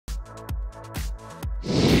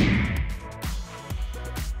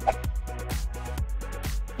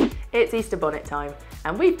It's Easter bonnet time,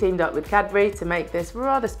 and we've teamed up with Cadbury to make this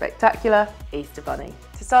rather spectacular Easter bunny.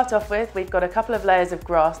 To start off with, we've got a couple of layers of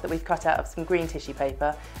grass that we've cut out of some green tissue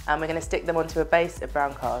paper, and we're going to stick them onto a base of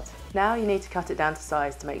brown card. Now you need to cut it down to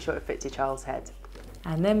size to make sure it fits your child's head.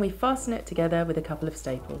 And then we fasten it together with a couple of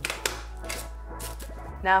staples.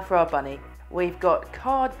 Now for our bunny. We've got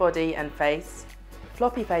card body and face,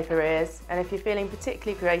 floppy paper ears, and if you're feeling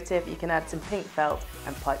particularly creative, you can add some pink felt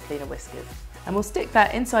and pipe cleaner whiskers. And we'll stick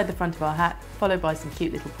that inside the front of our hat, followed by some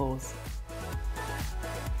cute little paws.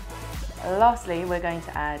 Lastly, we're going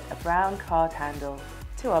to add a brown card handle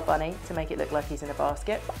to our bunny to make it look like he's in a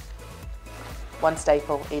basket. One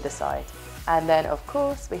staple either side. And then of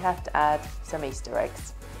course we have to add some Easter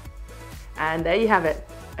eggs. And there you have it,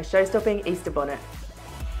 a show-stopping Easter bonnet.